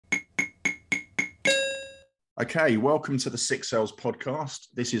Okay, welcome to the Six Cells podcast.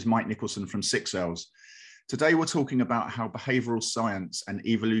 This is Mike Nicholson from Six Cells. Today we're talking about how behavioral science and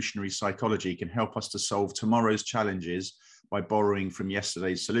evolutionary psychology can help us to solve tomorrow's challenges by borrowing from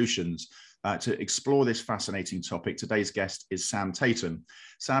yesterday's solutions. To explore this fascinating topic, today's guest is Sam Tatam.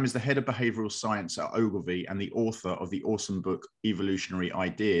 Sam is the head of behavioral science at Ogilvy and the author of the awesome book, Evolutionary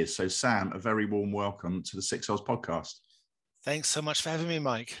Ideas. So Sam, a very warm welcome to the Six Cells podcast. Thanks so much for having me,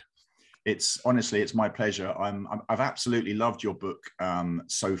 Mike. It's my pleasure. I've absolutely loved your book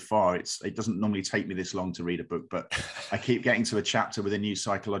so far. It doesn't normally take me this long to read a book, but I keep getting to a chapter with a new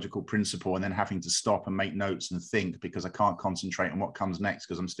psychological principle and then having to stop and make notes and think because I can't concentrate on what comes next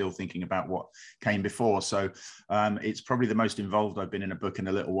because I'm still thinking about what came before. So it's probably the most involved I've been in a book in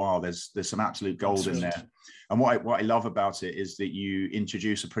a little while. There's some absolute gold in there. And what I love about it is that you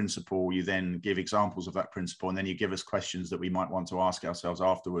introduce a principle, you then give examples of that principle, and then you give us questions that we might want to ask ourselves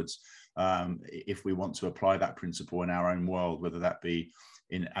afterwards. If we want to apply that principle in our own world, whether that be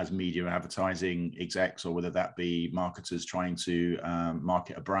as media and advertising execs or whether that be marketers trying to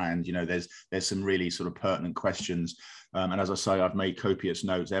market a brand, there's some really sort of pertinent questions. And as I say, I've made copious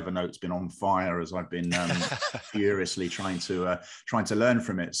notes. Evernote's been on fire as I've been furiously trying to learn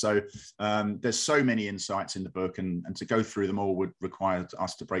from it. So there's so many insights in the book, and to go through them all would require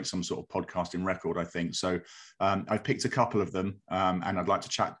us to break some sort of podcasting record, I think. So I've picked a couple of them, and I'd like to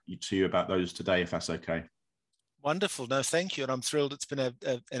chat to you about those today, if that's okay. Wonderful. No, thank you. And I'm thrilled it's been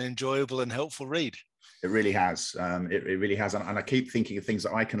an enjoyable and helpful read. It really has. It really has. And I keep thinking of things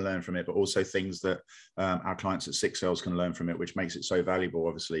that I can learn from it, but also things that our clients at Six Cells can learn from it, which makes it so valuable,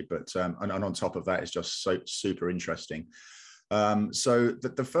 obviously. But and on top of that, it's just so super interesting. So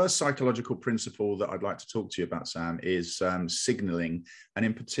the first psychological principle that I'd like to talk to you about, Sam, is signaling, and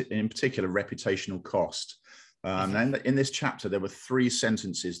in particular, reputational cost. And in this chapter, there were three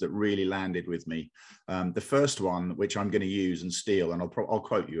sentences that really landed with me. The first one, which I'm going to use and steal, and I'll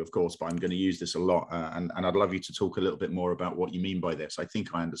quote you, of course, but I'm going to use this a lot. And I'd love you to talk a little bit more about what you mean by this. I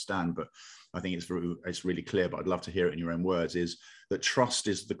think I understand, but I think it's really clear, but I'd love to hear it in your own words, is that trust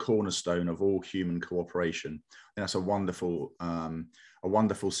is the cornerstone of all human cooperation. And that's a wonderful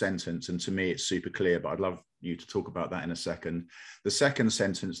sentence. And to me, it's super clear, but I'd love you to talk about that in a second. The second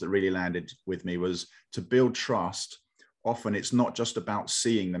sentence that really landed with me was, to build trust, often it's not just about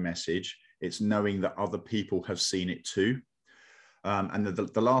seeing the message, it's knowing that other people have seen it too. And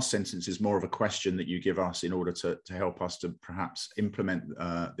the last sentence is more of a question that you give us in order to help us to perhaps implement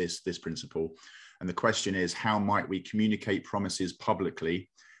this principle. And the question is, how might we communicate promises publicly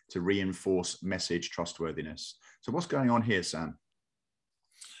to reinforce message trustworthiness? So what's going on here, Sam?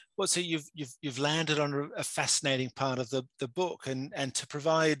 Well, so you've landed on a fascinating part of the book, and to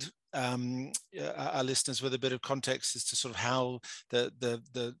provide our listeners with a bit of context as to sort of how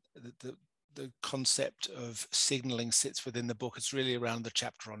the concept of signaling sits within the book. It's really around the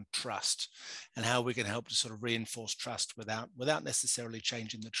chapter on trust and how we can help to sort of reinforce trust without necessarily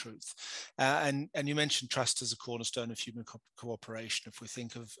changing the truth. And you mentioned trust as a cornerstone of human cooperation. If we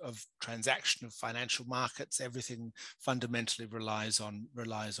think of transaction of financial markets, everything fundamentally relies on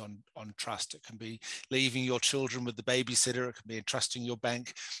trust. It can be leaving your children with the babysitter. It can be entrusting your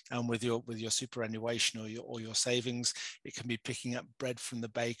bank with your superannuation or your savings. It can be picking up bread from the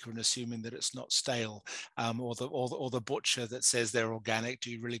baker and assuming that it's not stale, or the butcher that says they're organic.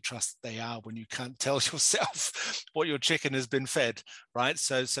 Do you really trust that they are when you can't tell yourself what your chicken has been fed, right?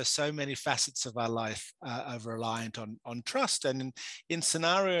 So many facets of our life are reliant on trust, and in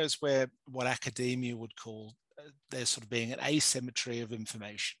scenarios where what academia would call there's sort of being an asymmetry of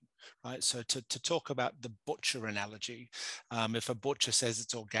information, right? So to talk about the butcher analogy, if a butcher says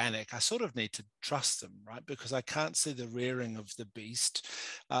it's organic, I sort of need to trust them, right? Because I can't see the rearing of the beast.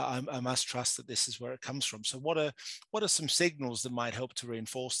 I must trust that this is where it comes from. So what are some signals that might help to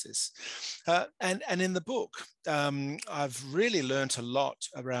reinforce this? And in the book, I've really learned a lot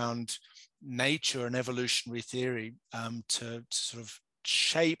around nature and evolutionary theory to sort of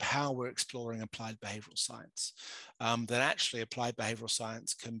shape how we're exploring applied behavioral science. That actually applied behavioral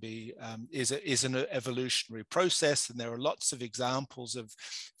science can be is an evolutionary process, and there are lots of examples of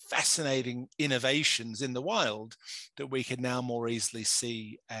fascinating innovations in the wild that we can now more easily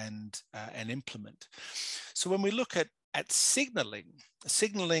see and implement. So when we look at signaling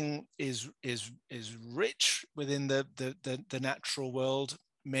is rich within the natural world.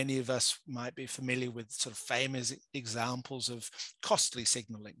 Many of us might be familiar with sort of famous examples of costly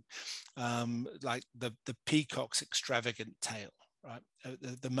signaling, like the peacock's extravagant tail, right?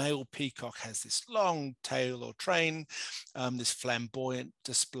 The male peacock has this long tail or train, this flamboyant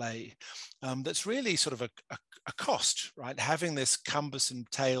display that's really sort of a cost, right? Having this cumbersome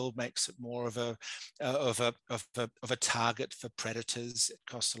tail makes it more of a target for predators. It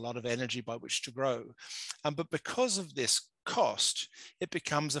costs a lot of energy by which to grow, but because of this cost, it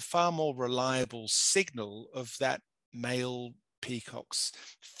becomes a far more reliable signal of that male peacock's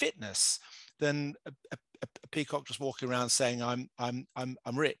fitness than a peacock just walking around saying I'm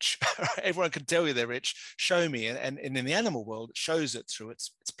rich. Everyone can tell you they're rich. Show me, and in the animal world, it shows it through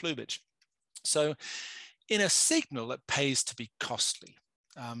its plumage. So, in a signal, it pays to be costly.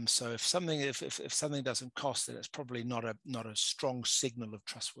 So if something doesn't cost, then it's probably not a strong signal of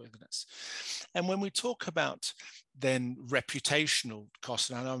trustworthiness. And when we talk about then reputational cost,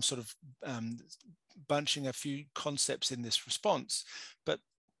 and I know I'm sort of bunching a few concepts in this response, but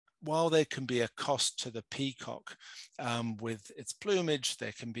while there can be a cost to the peacock with its plumage,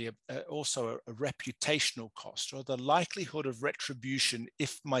 there can be also a reputational cost, or the likelihood of retribution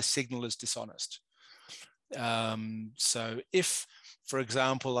if my signal is dishonest. So if, for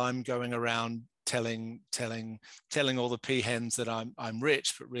example, I'm going around telling all the peahens that I'm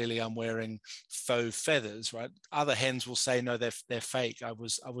rich, but really I'm wearing faux feathers, right? Other hens will say, no, they're fake. I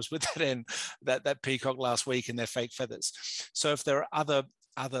was with that peacock last week and they're fake feathers. So if there are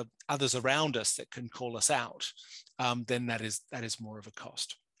others around us that can call us out, then that is more of a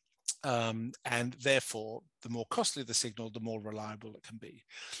cost. And therefore, the more costly the signal, the more reliable it can be.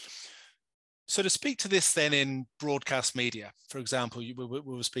 So to speak to this then in broadcast media, for example, we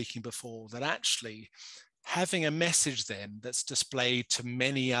were speaking before, that actually having a message then that's displayed to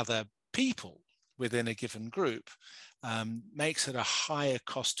many other people within a given group makes it a higher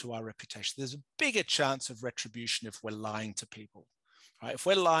cost to our reputation. There's a bigger chance of retribution if we're lying to people. Right? If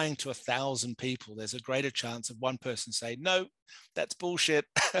we're lying to 1,000 people, there's a greater chance of one person saying, no, that's bullshit.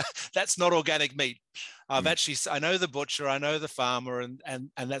 That's not organic meat. I know the butcher, I know the farmer,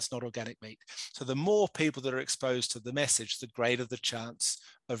 and that's not organic meat. So the more people that are exposed to the message, the greater the chance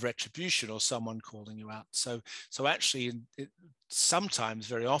of retribution or someone calling you out. So actually, sometimes,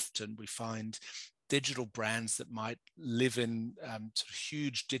 very often, we find digital brands that might live in sort of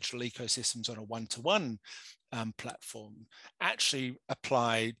huge digital ecosystems on a one-to-one platform actually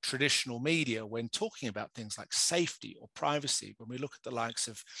apply traditional media when talking about things like safety or privacy. When we look at the likes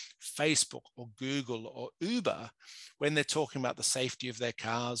of Facebook or Google or Uber, when they're talking about the safety of their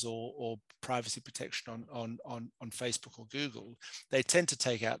cars or privacy protection on Facebook or Google, they tend to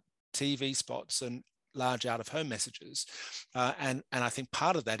take out TV spots and large out-of-home messages. And I think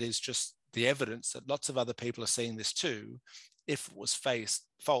part of that is just the evidence that lots of other people are seeing this too. If it was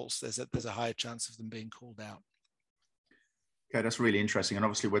false, there's a higher chance of them being called out. Okay, that's really interesting. And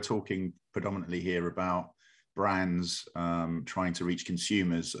obviously we're talking predominantly here about brands trying to reach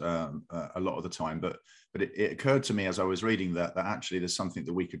consumers a lot of the time. But it occurred to me as I was reading that actually there's something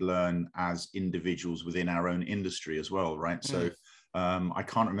that we could learn as individuals within our own industry as well, right? So I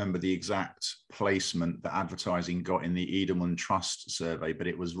can't remember the exact placement that advertising got in the Edelman Trust survey, but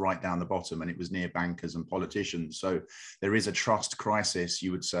it was right down the bottom and it was near bankers and politicians. So there is a trust crisis,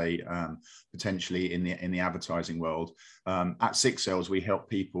 you would say, potentially in the advertising world. At Six Sales, we help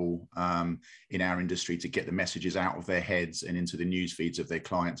people in our industry to get the messages out of their heads and into the news feeds of their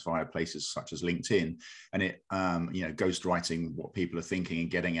clients via places such as LinkedIn. And it, ghostwriting what people are thinking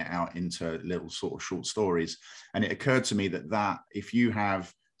and getting it out into little sort of short stories. And it occurred to me that if you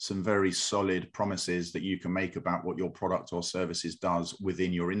have some very solid promises that you can make about what your product or services does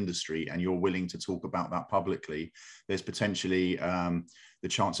within your industry, and you're willing to talk about that publicly, there's potentially the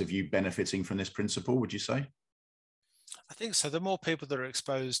chance of you benefiting from this principle, would you say? I think so. The more people that are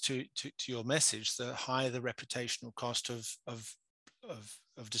exposed to your message, the higher the reputational cost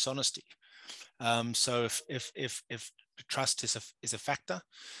of dishonesty. So if trust is a factor,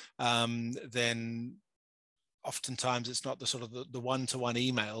 then oftentimes it's not the sort of the one-to-one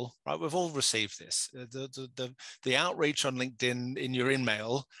email, right? We've all received this. The outreach on LinkedIn in your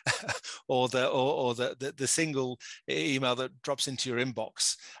email, or the single email that drops into your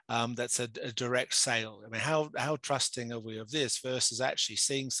inbox, that's a direct sale. I mean, how trusting are we of this versus actually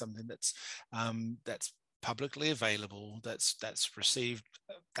seeing something that's publicly available, that's received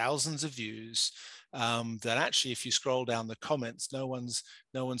thousands of views, that actually, if you scroll down the comments, no one's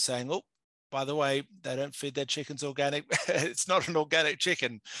saying, oh, by the way, they don't feed their chickens organic. It's not an organic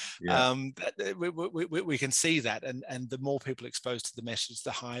chicken. Yeah. We can see that. And the more people exposed to the message,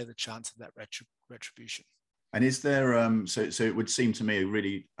 the higher the chance of that retribution. And is there, so it would seem to me a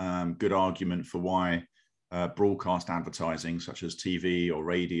really good argument for why broadcast advertising such as TV or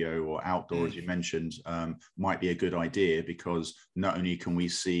radio or outdoor, as you mentioned, might be a good idea, because not only can we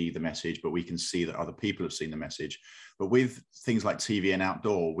see the message, but we can see that other people have seen the message. But with things like TV and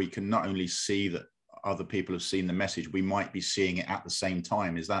outdoor, we can not only see that other people have seen the message, we might be seeing it at the same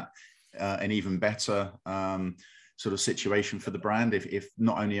time. Is that an even better sort of situation for the brand, if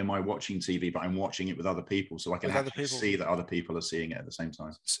not only am I watching TV, but I'm watching it with other people, so I can actually see that other people are seeing it at the same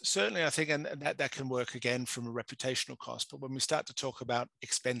time? Certainly, I think, and that can work again from a reputational cost. But when we start to talk about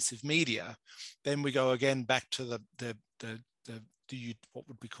expensive media, then we go again back to the what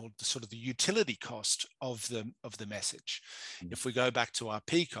would be called the sort of the utility cost of the message. If we go back to our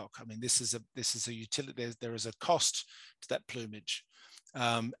peacock, I mean, this is a utility. There is a cost to that plumage.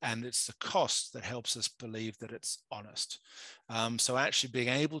 And it's the cost that helps us believe that it's honest. So actually being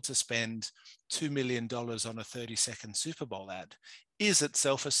able to spend $2 million on a 30-second Super Bowl ad is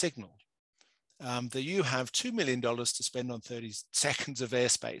itself a signal that you have $2 million to spend on 30 seconds of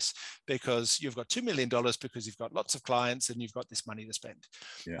airspace, because you've got $2 million because you've got lots of clients and you've got this money to spend.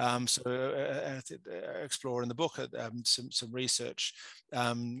 Yeah. Explore in the book some research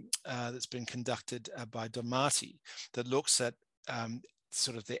that's been conducted by Don Marty that looks at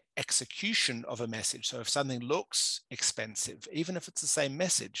sort of the execution of a message. So if something looks expensive, even if it's the same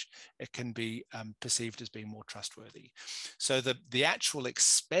message, it can be perceived as being more trustworthy. So the actual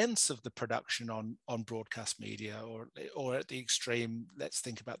expense of the production on broadcast media, or at the extreme, let's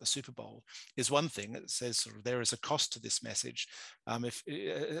think about the Super Bowl, is one thing. It says sort of there is a cost to this message. If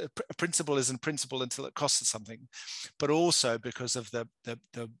a principle isn't principle until it costs us something, but also because of the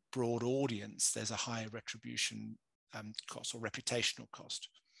broad audience, there's a higher retribution cost or reputational cost.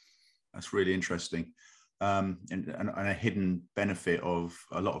 That's really interesting. And a hidden benefit of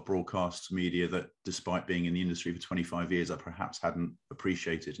a lot of broadcast media that, despite being in the industry for 25 years, I perhaps hadn't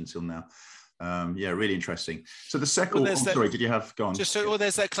appreciated until now. Yeah, really interesting. So the second, sorry, did you have gone?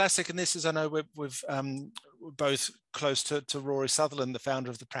 There's that classic, and this is, I know we're both close to Rory Sutherland, the founder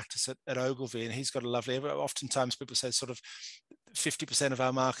of the practice at Ogilvy, and he's got a lovely, oftentimes people say sort of 50% of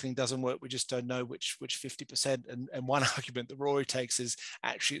our marketing doesn't work, we just don't know which 50%. And one argument that Rory takes is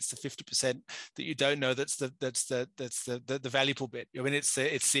actually it's the 50% that you don't know that's the valuable bit. I mean, it's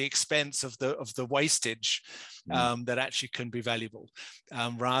the expense of the wastage that actually can be valuable,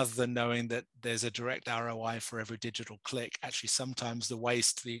 rather than knowing that there's a direct ROI for every digital click. Actually, sometimes the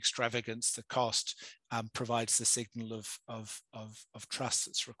waste, the extravagance, the cost provides the signal of trust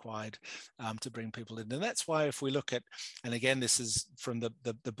that's required to bring people in. And that's why, if we look at, and again, this is from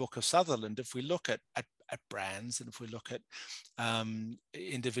the book of Sutherland, if we look at brands, and if we look at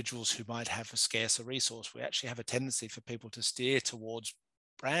individuals who might have a scarcer resource, we actually have a tendency for people to steer towards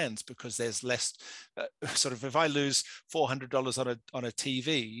brands, because there's less sort of, if I lose $400 on a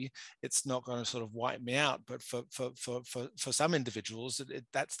TV, it's not going to sort of wipe me out. But for some individuals,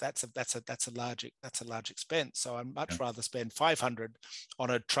 that's a large expense. So I'd much rather spend $500 on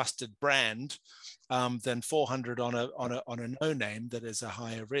a trusted brand than $400 on a no name that is a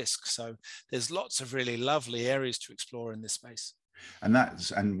higher risk. So there's lots of really lovely areas to explore in this space.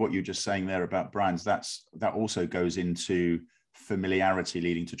 And what you're just saying there about brands, that also goes into familiarity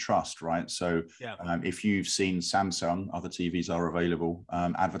leading to trust, right? So yeah. If you've seen Samsung, other TVs are available,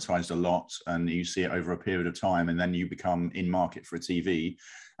 advertised a lot, and you see it over a period of time, and then you become in market for a TV,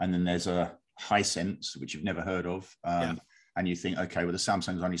 and then there's a Hisense, which you've never heard of, and you think, okay, well, the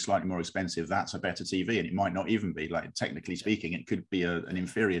Samsung's only slightly more expensive, that's a better TV, and it might not even be. Like, technically speaking, it could be an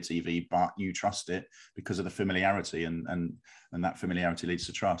inferior TV, but you trust it because of the familiarity, and that familiarity leads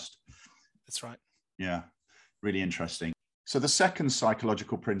to trust. That's right. Yeah, really interesting. So the second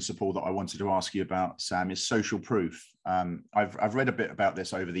psychological principle that I wanted to ask you about, Sam, is social proof. I've read a bit about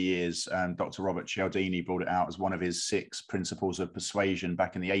this over the years. Dr. Robert Cialdini brought it out as one of his 6 principles of persuasion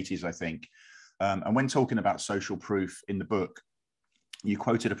back in the 80s, I think. And when talking about social proof in the book, you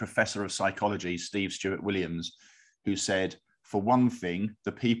quoted a professor of psychology, Steve Stewart Williams, who said, "For one thing,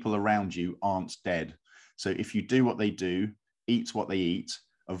 the people around you aren't dead. So if you do what they do, eat what they eat,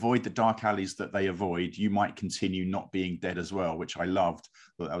 avoid the dark alleys that they avoid, you might continue not being dead as well," which I loved.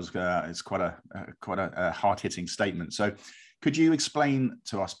 But that was it's quite a hard-hitting statement. So could you explain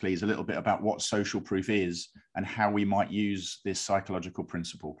to us, please, a little bit about what social proof is and how we might use this psychological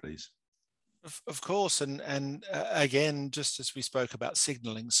principle, please? Of course. And again, just as we spoke about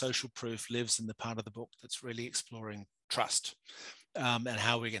signaling, social proof lives in the part of the book that's really exploring trust. and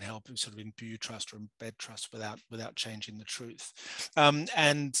how we can help sort of imbue trust or embed trust without changing the truth.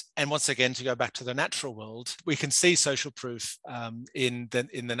 And once again, to go back to the natural world, we can see social proof in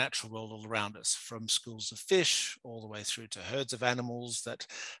the natural world all around us, from schools of fish all the way through to herds of animals that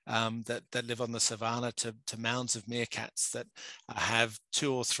live on the savannah, to mounds of meerkats that have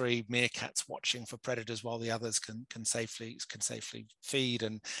 2 or 3 meerkats watching for predators while the others can safely feed.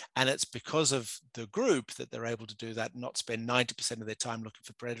 And it's because of the group that they're able to do that, not spend 90% of their time looking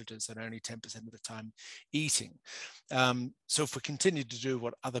for predators and only 10% of the time eating. So if we continue to do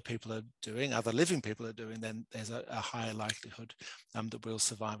what other people are doing, other living people are doing, then there's a higher likelihood that we'll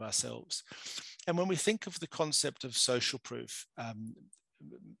survive ourselves. And when we think of the concept of social proof,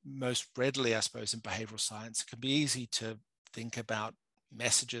 most readily, I suppose, in behavioral science, it can be easy to think about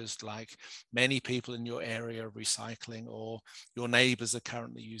messages like, many people in your area are recycling, or your neighbors are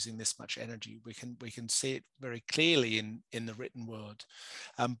currently using this much energy. We can see it very clearly in the written word.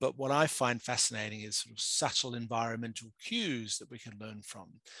 But what I find fascinating is sort of subtle environmental cues that we can learn from,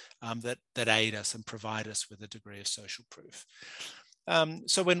 that aid us and provide us with a degree of social proof.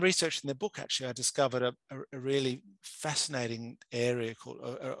 So when researching the book, actually, I discovered a really fascinating area called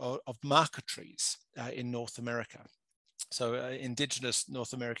of marker trees in North America. So indigenous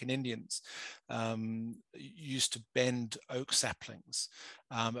North American Indians used to bend oak saplings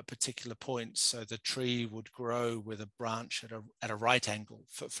at particular points, so the tree would grow with a branch at a right angle,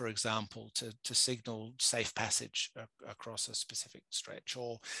 for example, to signal safe passage across a specific stretch,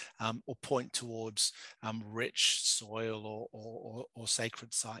 or point towards rich soil or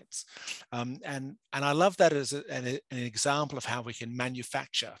sacred sites. And I love that as an example of how we can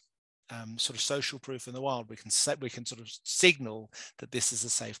manufacture sort of social proof in the wild. We can sort of signal that this is a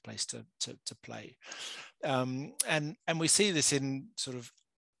safe place to play, and we see this in sort of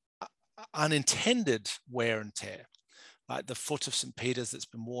unintended wear and tear, like the foot of St. Peter's that's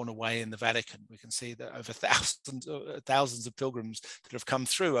been worn away in the Vatican. We can see that over thousands of pilgrims that have come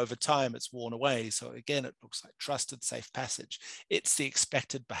through, over time it's worn away. So again, it looks like trusted safe passage. It's the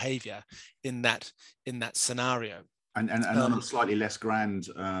expected behavior in that scenario. And on a slightly less grand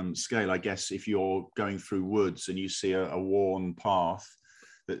scale, I guess, if you're going through woods and you see a worn path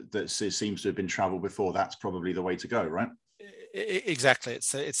that seems to have been traveled before, that's probably the way to go, right? Exactly.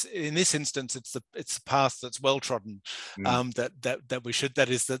 It's in this instance, it's the path that's well trodden, that we should, that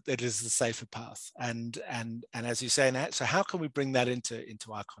is the safer path. And as you say, so how can we bring that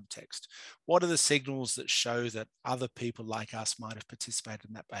into our context? What are the signals that show that other people like us might have participated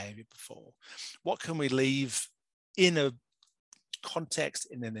in that behavior before? What can we leave in a context,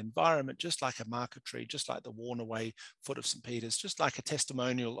 in an environment, just like a marker tree, just like the worn away foot of St. Peter's, just like a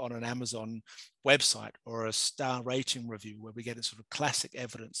testimonial on an Amazon website or a star rating review, where we get a sort of classic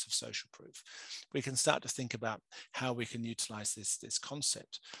evidence of social proof. We can start to think about how we can utilize this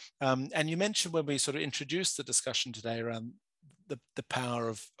concept. And you mentioned, when we sort of introduced the discussion today, around the power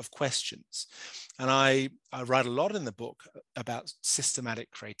of questions. And I write a lot in the book about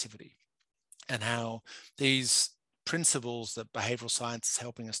systematic creativity, and how these principles that behavioral science is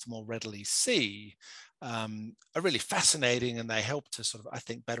helping us to more readily see are really fascinating, and they help to sort of, I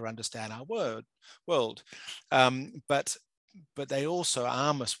think, better understand our world. But they also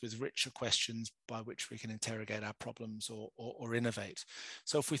arm us with richer questions by which we can interrogate our problems or innovate.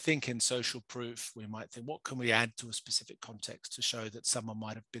 So if we think in social proof, we might think, what can we add to a specific context to show that someone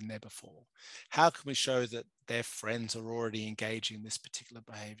might have been there before? How can we show that their friends are already engaging this particular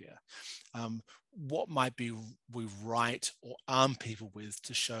behavior? What might we write or arm people with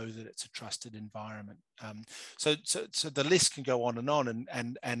to show that it's a trusted environment? So the list can go on,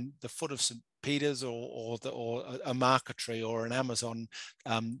 and the foot of St. Peter's or a marker tree or an Amazon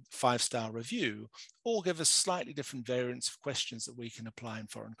 5-star review all give us slightly different variants of questions that we can apply in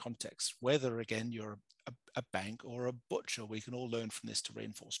foreign contexts. Whether, again, you're a bank or a butcher, we can all learn from this to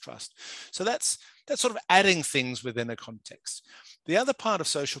reinforce trust. So that's sort of adding things within a context. The other part of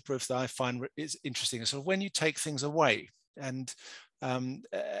social proof that I find is interesting is sort of when you take things away, and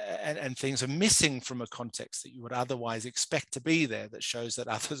things are missing from a context that you would otherwise expect to be there, that shows that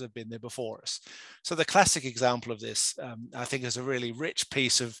others have been there before us. So the classic example of this, I think, is a really rich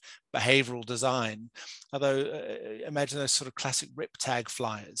piece of behavioral design. Although imagine those sort of classic rip tag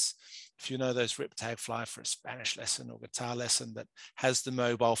flyers. If you know those rip tag flyer for a Spanish lesson or guitar lesson that has the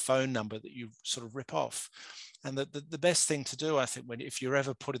mobile phone number that you sort of rip off. And the best thing to do, I think, if you're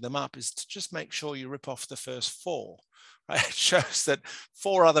ever putting them up, is to just make sure you rip off the first 4. Right? It shows that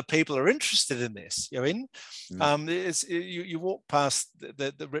 4 other people are interested in this. You walk past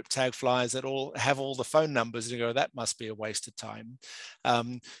the rip tag flyers that all have all the phone numbers and you go, that must be a waste of time.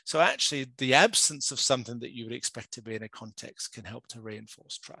 So actually, the absence of something that you would expect to be in a context can help to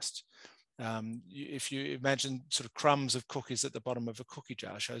reinforce trust. If you imagine sort of crumbs of cookies at the bottom of a cookie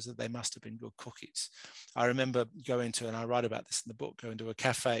jar, shows that they must have been good cookies. I remember going to, and I write about this in the book, going to a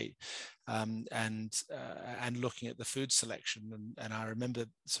cafe and looking at the food selection. And I remember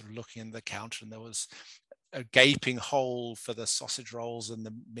sort of looking in the counter, and there was a gaping hole for the sausage rolls and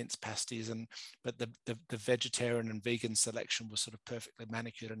the mince pasties, but the vegetarian and vegan selection was sort of perfectly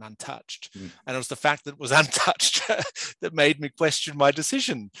manicured and untouched. And it was the fact that it was untouched that made me question my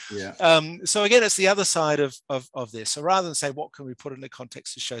decision. So again, it's the other side of this. So rather than say, what can we put in the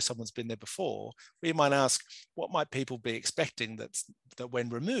context to show someone's been there before, we might ask, what might people be expecting that when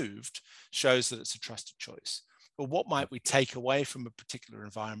removed shows that it's a trusted choice? Or what might we take away from a particular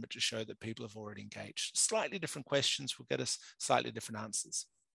environment to show that people have already engaged? Slightly different questions will get us slightly different answers.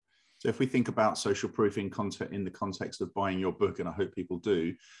 So if we think about social proof in the context of buying your book, and I hope people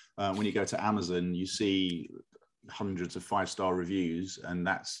do, when you go to Amazon, you see hundreds of 5-star reviews, and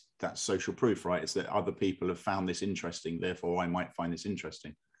that's social proof, right? It's that other people have found this interesting, therefore I might find this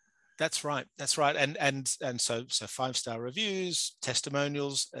interesting. That's right. And so 5-star reviews,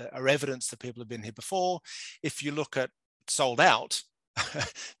 testimonials are evidence that people have been here before. If you look at sold out,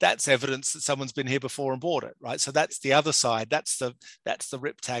 that's evidence that someone's been here before and bought it, right? So that's the other side. That's the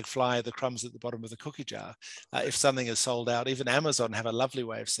rip tag flyer, the crumbs at the bottom of the cookie jar. If something is sold out, even Amazon have a lovely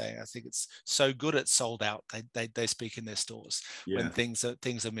way of saying, I think it's so good it's sold out. They speak in their stores when things are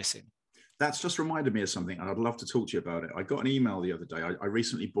missing. That's just reminded me of something, and I'd love to talk to you about it. I got an email the other day. I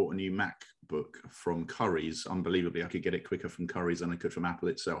recently bought a new MacBook from Currys. Unbelievably, I could get it quicker from Currys than I could from Apple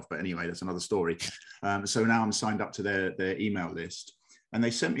itself. But anyway, that's another story. So now I'm signed up to their email list. And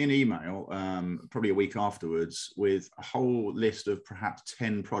they sent me an email probably a week afterwards with a whole list of perhaps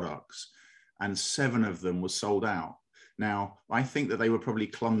 10 products, and 7 of them were sold out. Now, I think that they were probably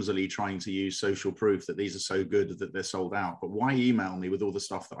clumsily trying to use social proof that these are so good that they're sold out. But why email me with all the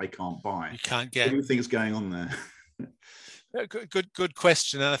stuff that I can't buy? You can't get. What do you think is going on there? Good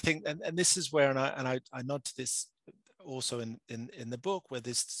question. And I think, and this is where, and I nod to this also in the book, where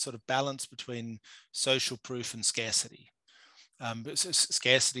there's sort of balance between social proof and scarcity. But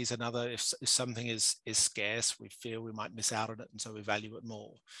scarcity is another. If something is scarce, we feel we might miss out on it, and so we value it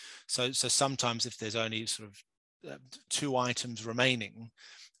more. So sometimes if there's only sort of 2 items remaining,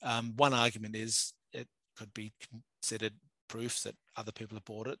 one argument is it could be considered proof that other people have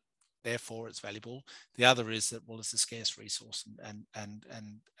bought it, therefore it's valuable. The other is that, well, it's a scarce resource, and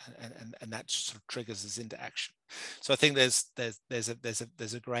that sort of triggers us into action. So I think there's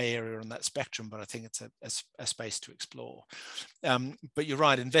a gray area on that spectrum, but I think it's a space to explore. But you're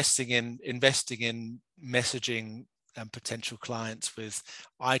right, investing in messaging potential clients with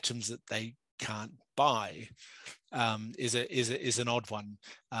items that they can't buy is an odd one.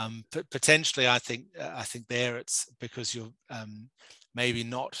 But potentially, I think there it's because you're maybe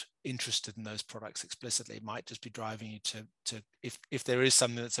not interested in those products explicitly. It might just be driving you to if there is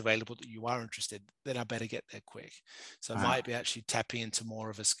something that's available that you are interested, then I better get there quick. So it might be actually tapping into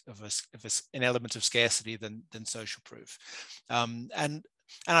more of an element of scarcity than social proof. And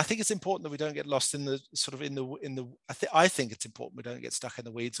I think it's important that we don't get lost in the sort of I think it's important we don't get stuck in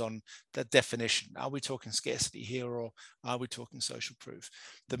the weeds on the definition. Are we talking scarcity here, or are we talking social proof?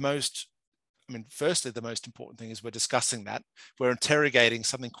 Firstly, the most important thing is we're discussing that. We're interrogating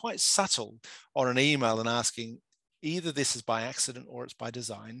something quite subtle on an email and asking, either this is by accident or it's by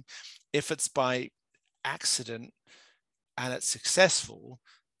design. If it's by accident and it's successful,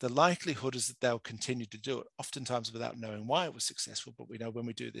 the likelihood is that they'll continue to do it, oftentimes without knowing why it was successful, but we know when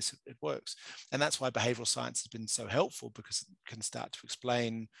we do this, it works. And that's why behavioral science has been so helpful, because it can start to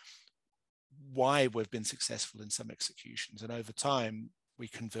explain why we've been successful in some executions. And over time, we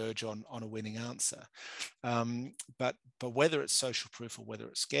converge on a winning answer. But whether it's social proof or whether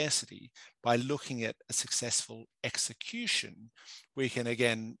it's scarcity, by looking at a successful execution, we can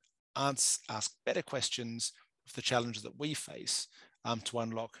again ask better questions of the challenges that we face, to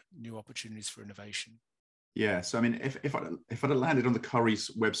unlock new opportunities for innovation. Yeah, so I mean, if I'd have landed on the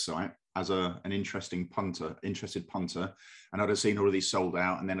Currys website as an interested punter, and I'd have seen all of these sold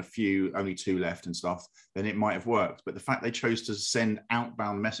out, and then only 2 left and stuff, then it might have worked. But the fact they chose to send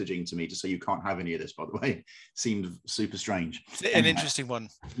outbound messaging to me to say you can't have any of this, by the way, seemed super strange. An interesting one.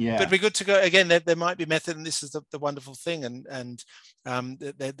 Yeah. But it'd be good to go again. There might be method, and this is the wonderful thing, and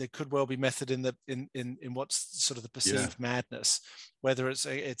there could well be method in what's sort of the perceived madness. Whether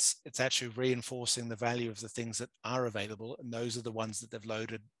it's actually reinforcing the value of the things that are available, and those are the ones that they've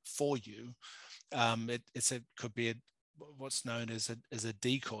loaded for you. It could be what's known as a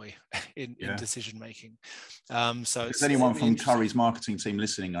decoy in decision making. So if there's anyone from Curry's marketing team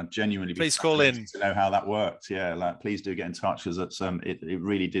listening, I'd genuinely please call in to know how that worked. Yeah, like please do get in touch, because it's it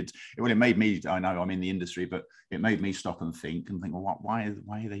really did. It made me. I know I'm in the industry, but it made me stop and think, well, why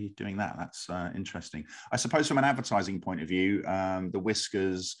are they doing that? That's interesting. I suppose from an advertising point of view, the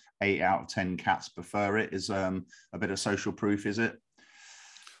whiskers, 8 out of 10 cats prefer it, is a bit of social proof, is it?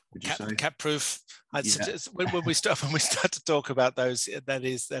 Cat proof. I'd suggest when we start to talk about those, that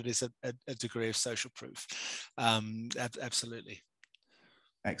is a degree of social proof. Absolutely.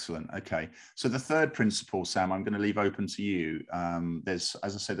 Excellent. Okay, so the third principle, Sam, I'm going to leave open to you. As I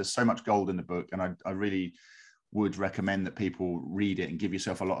said, there's so much gold in the book, and I really would recommend that people read it and give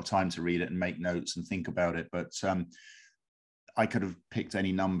yourself a lot of time to read it and make notes and think about it. But I could have picked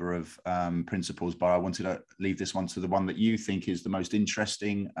any number of principles, but I wanted to leave this one to the one that you think is the most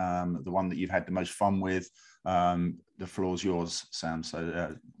interesting, the one that you've had the most fun with. The floor's yours, Sam.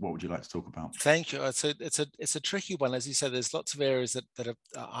 So what would you like to talk about? Thank you. It's a tricky one. As you said, there's lots of areas that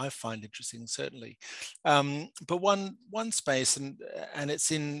I find interesting, certainly. But one space, and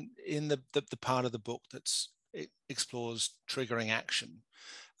it's in the part of the book it explores triggering action.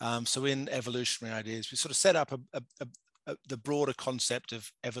 So in evolutionary ideas, we sort of set up the broader concept of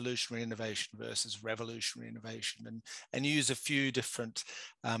evolutionary innovation versus revolutionary innovation, and use a few different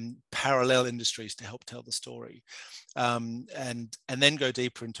parallel industries to help tell the story, and then go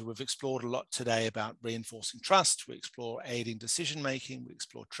deeper into. We've explored a lot today about reinforcing trust. We explore aiding decision making. We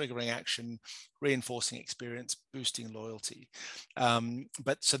explore triggering action, reinforcing experience, boosting loyalty.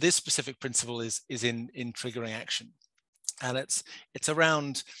 But so this specific principle is in triggering action, and it's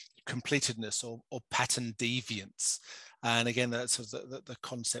around completedness or pattern deviance. And again, that's the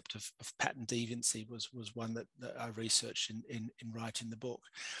concept of pattern deviancy was one that I researched in writing the book.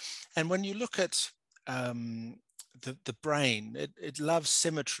 And when you look at the brain, it loves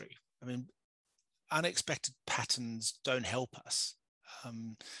symmetry. I mean, unexpected patterns don't help us.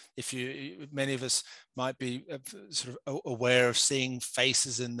 Many of us might be sort of aware of seeing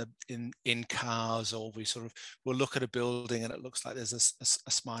faces in cars, or we'll look at a building and it looks like there's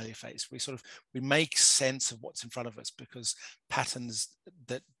a smiley face. We make sense of what's in front of us because patterns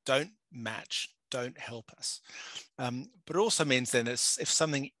that don't match don't help us. But it also means then if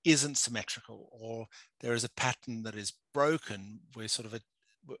something isn't symmetrical, or there is a pattern that is broken,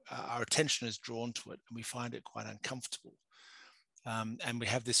 our attention is drawn to it and we find it quite uncomfortable. And we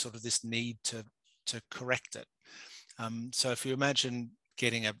have this need to correct it. So if you imagine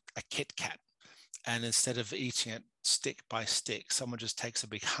getting a Kit Kat, and instead of eating it stick by stick, someone just takes a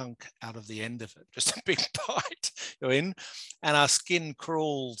big hunk out of the end of it, just a big bite you're in, and our skin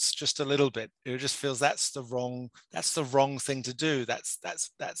crawls just a little bit. It just feels that's the wrong thing to do. That's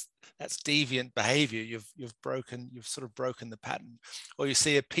deviant behavior. You've sort of broken the pattern. Or you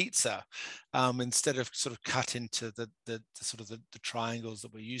see a pizza, instead of sort of cut into the triangles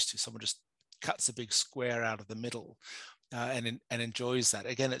that we're used to, someone just cuts a big square out of the middle. And enjoys that.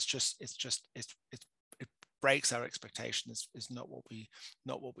 Again, it breaks our expectations. Is not what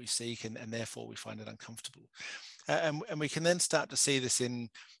we seek, and therefore we find it uncomfortable. And we can then start to see this in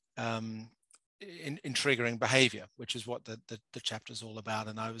triggering behavior, which is what the chapter is all about.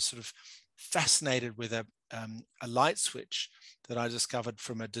 And I was sort of fascinated with a light switch that I discovered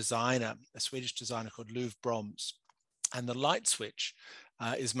from a Swedish designer called Löv Broms. And the light switch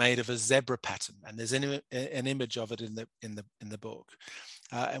is made of a zebra pattern, and there's an image of it in the book.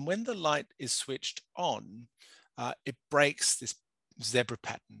 And when the light is switched on, it breaks this zebra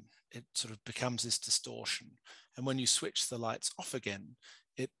pattern. It sort of becomes this distortion. And when you switch the lights off again,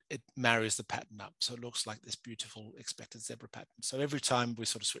 it marries the pattern up, so it looks like this beautiful expected zebra pattern. So every time we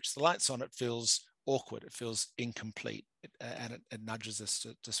sort of switch the lights on, it feels awkward, it feels incomplete, and it nudges us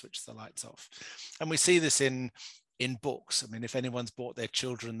to switch the lights off. And we see this in books. I mean, if anyone's bought their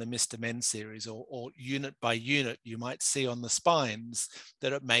children the Mr. Men series, or unit by unit, you might see on the spines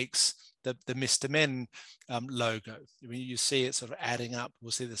that it makes the Mr. Men logo. I mean, you see it sort of adding up.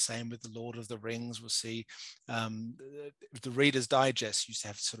 We'll see the same with the Lord of the Rings. We'll see the Reader's Digest used to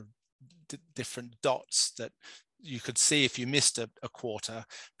have sort of different dots that you could see if you missed a quarter,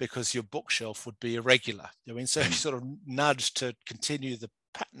 because your bookshelf would be irregular. I mean, so sort of nudge to continue the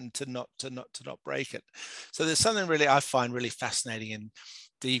pattern to not break it. So there's something really I find really fascinating in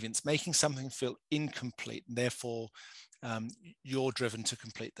deviance, making something feel incomplete, and therefore you're driven to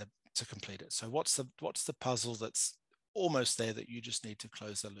complete it. So what's the puzzle that's almost there that you just need to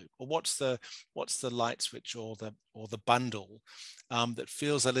close the loop? Or what's the light switch or the bundle that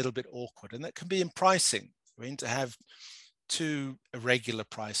feels a little bit awkward? And that can be in pricing. I mean, to have two irregular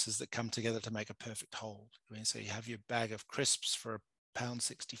prices that come together to make a perfect whole. I mean, so you have your bag of crisps for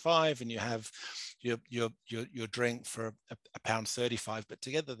 £1.65, and you have your drink for £1.35, but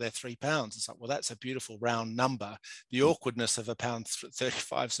together they're £3. It's like, well, that's a beautiful round number. The awkwardness of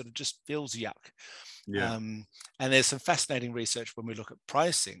 £1.35 sort of just feels yuck. Yeah. And there's some fascinating research when we look at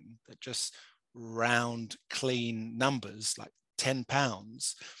pricing that just round clean numbers like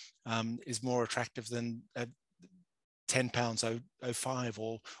 £10 is more attractive than £10.05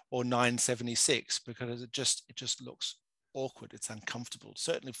 or £9.76, because it just looks awkward. It's uncomfortable,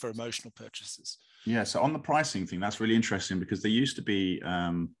 certainly for emotional purchases. Yeah. So on the pricing thing, that's really interesting, because there used to be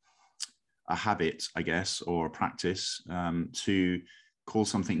a habit, I guess, or a practice to call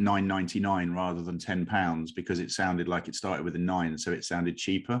something £9.99 rather than £10, because it sounded like it started with a 9, so it sounded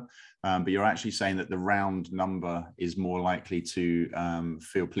cheaper. But you're actually saying that the round number is more likely to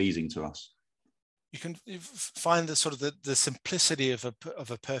feel pleasing to us. You can find the sort of the simplicity of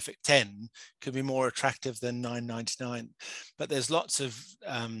a perfect 10 could be more attractive than £9.99. But there's lots of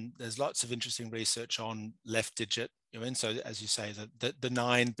interesting research on left digit. And so, as you say, the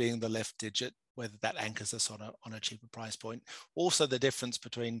 9 being the left digit, whether that anchors us on a cheaper price point. Also, the difference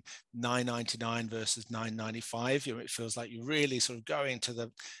between £9.99 versus £9.95. It feels like you're really sort of going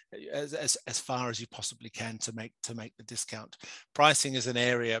to as far as you possibly can to make the discount. Pricing is an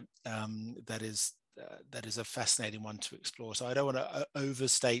area that is a fascinating one to explore. So I don't want to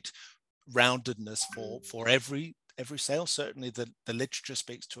overstate roundedness for every sale. Certainly the literature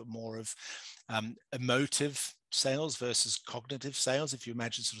speaks to it more of emotive sales versus cognitive sales. If you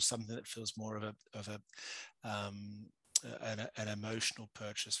imagine sort of something that feels more of an emotional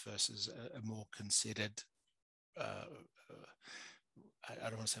purchase versus a more considered I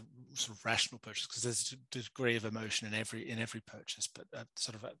don't want to say sort of rational purchase, because there's a degree of emotion in every purchase, but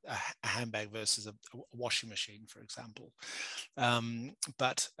sort of a handbag versus a washing machine, for example.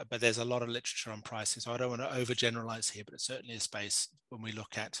 But there's a lot of literature on pricing, so I don't want to overgeneralize here, but it's certainly a space when we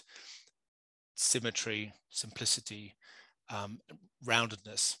look at symmetry, simplicity,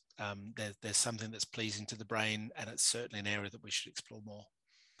 roundedness. There's something that's pleasing to the brain, and it's certainly an area that we should explore more.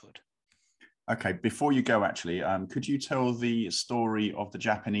 Good. Okay, before you go, actually, could you tell the story of the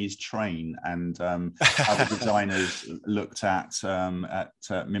Japanese train and how the designers looked at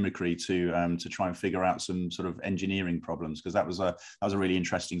mimicry to try and figure out some sort of engineering problems? Because that was a really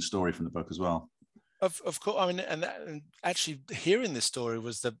interesting story from the book as well. Of course, I mean, and actually hearing this story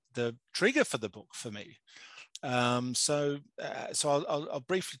was the trigger for the book for me. So I'll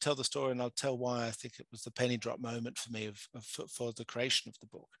briefly tell the story, and I'll tell why I think it was the penny drop moment for me for the creation of the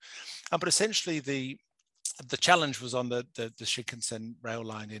book. But essentially, the challenge was on the Shinkansen rail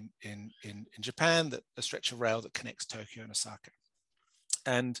line in Japan, the stretch of rail that connects Tokyo and Osaka.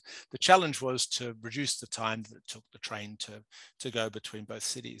 And the challenge was to reduce the time that it took the train to go between both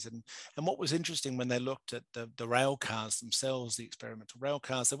cities. And what was interesting when they looked at the rail cars themselves, the experimental rail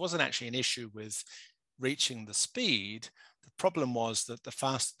cars, there wasn't actually an issue with reaching the speed. The problem was that the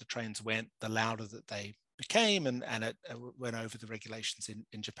faster the trains went, the louder that they became, and it went over the regulations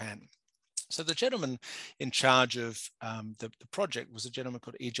in Japan. So the gentleman in charge of the project was a gentleman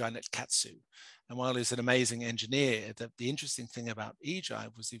called Ijai Netkatsu. And while he's an amazing engineer, the interesting thing about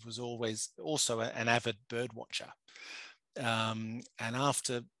Ijai was he was always also an avid bird watcher. And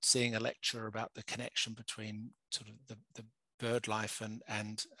after seeing a lecture about the connection between sort of the bird life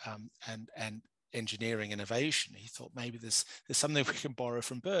and engineering innovation, he thought maybe there's something we can borrow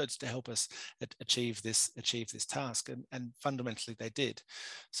from birds to help us achieve this task, and fundamentally they did.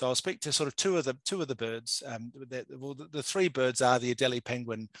 So I'll speak to sort of two of the birds. The three birds are the Adelie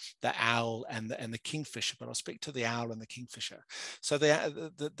penguin, the owl, and the kingfisher. But I'll speak to the owl and the kingfisher. So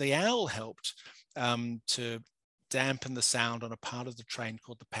the owl helped to dampen the sound on a part of the train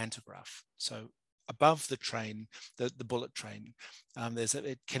called the pantograph. So above the train, the bullet train,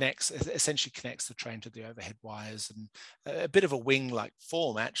 it essentially connects the train to the overhead wires, and a bit of a wing-like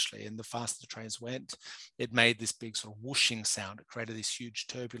form actually. And the faster the trains went, it made this big sort of whooshing sound. It created these huge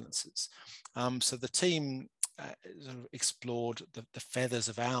turbulences. So the team sort of explored the feathers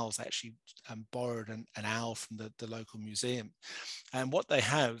of owls. They actually borrowed an owl from the local museum, and what they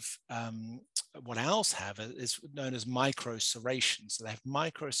have what owls have is known as micro serrations. So they have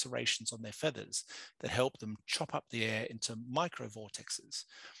micro serrations on their feathers that help them chop up the air into micro vortexes.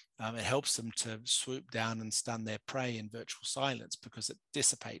 It helps them to swoop down and stun their prey in virtual silence because it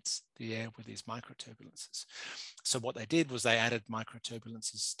dissipates the air with these microturbulences. So what they did was they added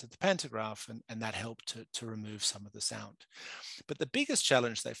microturbulences to the pantograph, and that helped to remove some of the sound. But the biggest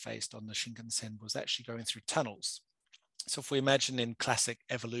challenge they faced on the Shinkansen was actually going through tunnels. So if we imagine in classic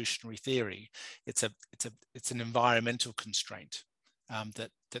evolutionary theory, it's an environmental constraint that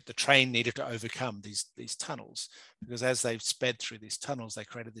the train needed to overcome, these tunnels, because as they sped through these tunnels, they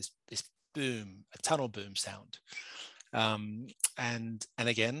created this boom, a tunnel boom sound. And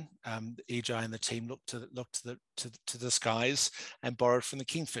again, Ejai and the team looked to the skies and borrowed from the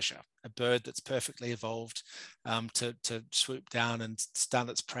kingfisher, a bird that's perfectly evolved to swoop down and stun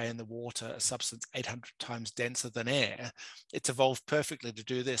its prey in the water, a substance 800 times denser than air. It's evolved perfectly to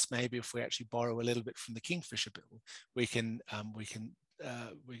do this. Maybe if we actually borrow a little bit from the kingfisher bill, we can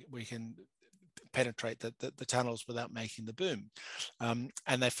penetrate the tunnels without making the boom. And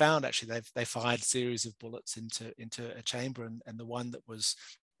they found actually they fired a series of bullets into a chamber, and the one that was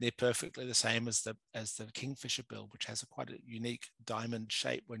near perfectly the same as the kingfisher bill, which has quite a unique diamond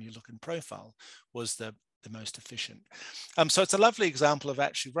shape when you look in profile, was the most efficient. So it's a lovely example of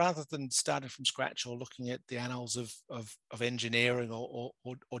actually, rather than starting from scratch or looking at the annals of engineering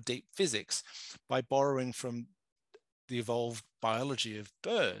or deep physics, by borrowing from the evolved biology of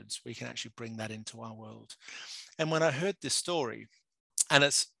birds, we can actually bring that into our world. And when I heard this story, and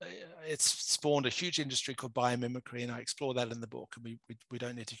it's spawned a huge industry called biomimicry, and I explore that in the book, and we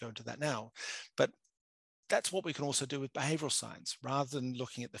don't need to go into that now, but that's what we can also do with behavioral science. Rather than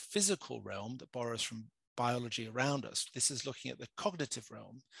looking at the physical realm that borrows from biology around us, this is looking at the cognitive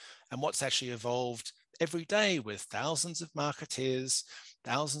realm and what's actually evolved every day with thousands of marketeers,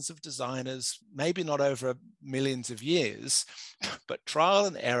 thousands of designers, maybe not over millions of years, but trial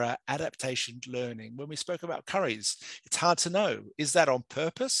and error, adaptation, learning. When we spoke about curries, it's hard to know, is that on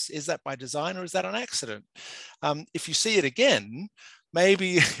purpose? Is that by design, or is that an accident? If you see it again,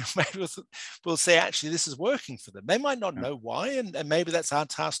 maybe we'll say, actually, this is working for them. They might not know why, and maybe that's our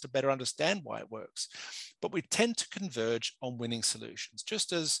task to better understand why it works. But we tend to converge on winning solutions,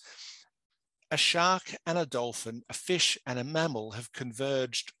 just as a shark and a dolphin, a fish and a mammal have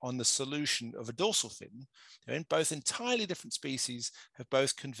converged on the solution of a dorsal fin. They're in both entirely different species, have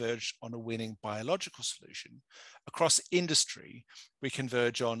both converged on a winning biological solution. Across industry, we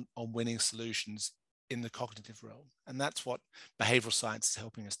converge on winning solutions in the cognitive realm. And that's what behavioral science is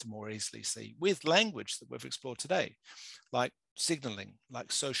helping us to more easily see with language that we've explored today, like signaling,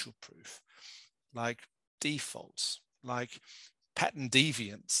 like social proof, like defaults, like pattern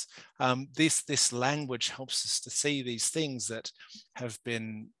deviance. This language helps us to see these things that have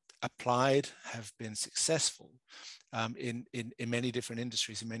been applied, have been successful in many different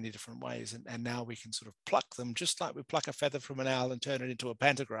industries in many different ways, and now we can sort of pluck them, just like we pluck a feather from an owl and turn it into a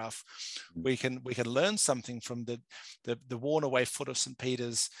pantograph. We can learn something from the worn away foot of St.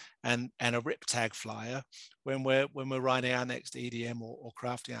 Peter's and a rip tag flyer when we're writing our next EDM or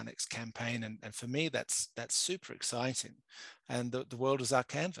crafting our next campaign. And for me, that's super exciting, and the world is our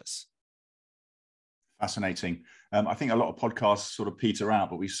canvas. Fascinating. I think a lot of podcasts sort of peter out,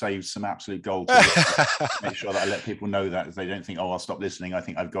 but we've saved some absolute gold to make sure that I let people know that, if they don't think, oh, I'll stop listening, I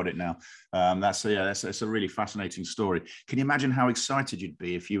think I've got it now. That's a really fascinating story. Can you imagine how excited you'd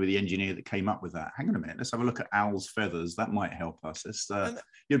be if you were the engineer that came up with that? Hang on a minute, let's have a look at owl's feathers. That might help us.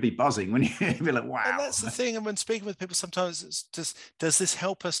 You'd be buzzing, wouldn't you? You'd be like, wow. And that's the thing. And when speaking with people, sometimes it's just, does this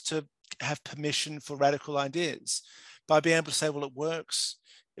help us to have permission for radical ideas? By being able to say, well, it works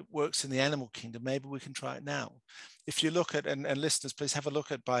in the animal kingdom, maybe we can try it now. If you look at, and listeners, please have a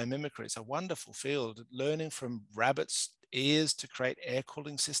look at biomimicry. It's a wonderful field, learning from rabbits' ears to create air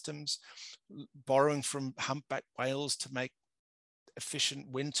cooling systems, borrowing from humpback whales to make efficient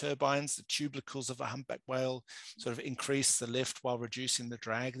wind turbines. The tubercles of a humpback whale sort of increase the lift while reducing the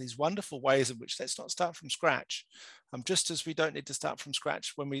drag. These wonderful ways in which, let's not start from scratch. Just as we don't need to start from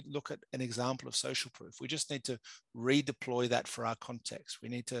scratch when we look at an example of social proof, we just need to redeploy that for our context. We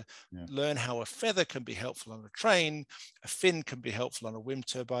need to learn how a feather can be helpful on a train, a fin can be helpful on a wind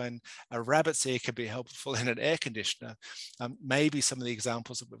turbine, a rabbit's ear can be helpful in an air conditioner. Maybe some of the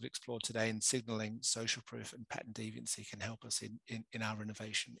examples that we've explored today in signaling, social proof, and pattern deviancy can help us in our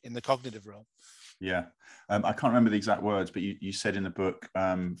innovation in the cognitive realm. Yeah, I can't remember the exact words, but you said in the book,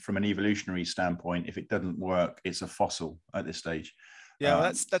 from an evolutionary standpoint, if it doesn't work, it's a fossil at this stage. Yeah,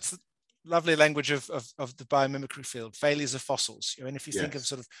 well, that's lovely language of the biomimicry field, failures of fossils. And if you think of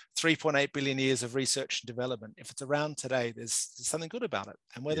sort of 3.8 billion years of research and development, if it's around today, there's something good about it.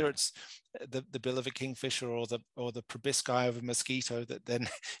 And whether it's the bill of a kingfisher or the proboscis of a mosquito that then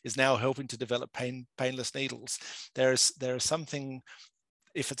is now helping to develop painless needles, there is something.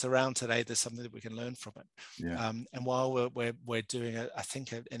 If it's around today, there's something that we can learn from it. And while we're doing, I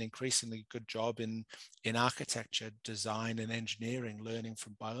think, an increasingly good job in architecture, design, and engineering, learning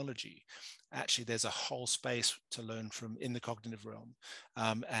from biology, actually, there's a whole space to learn from in the cognitive realm,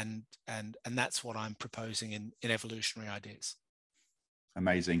 and that's what I'm proposing in evolutionary ideas.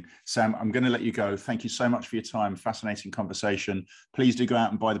 Amazing. Sam, I'm going to let you go. Thank you so much for your time. Fascinating conversation. Please do go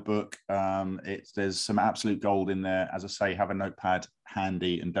out and buy the book. There's some absolute gold in there. As I say, have a notepad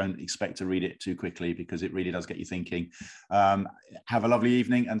handy and don't expect to read it too quickly because it really does get you thinking. Have a lovely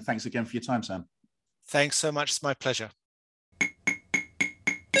evening and thanks again for your time, Sam. Thanks so much. It's my pleasure.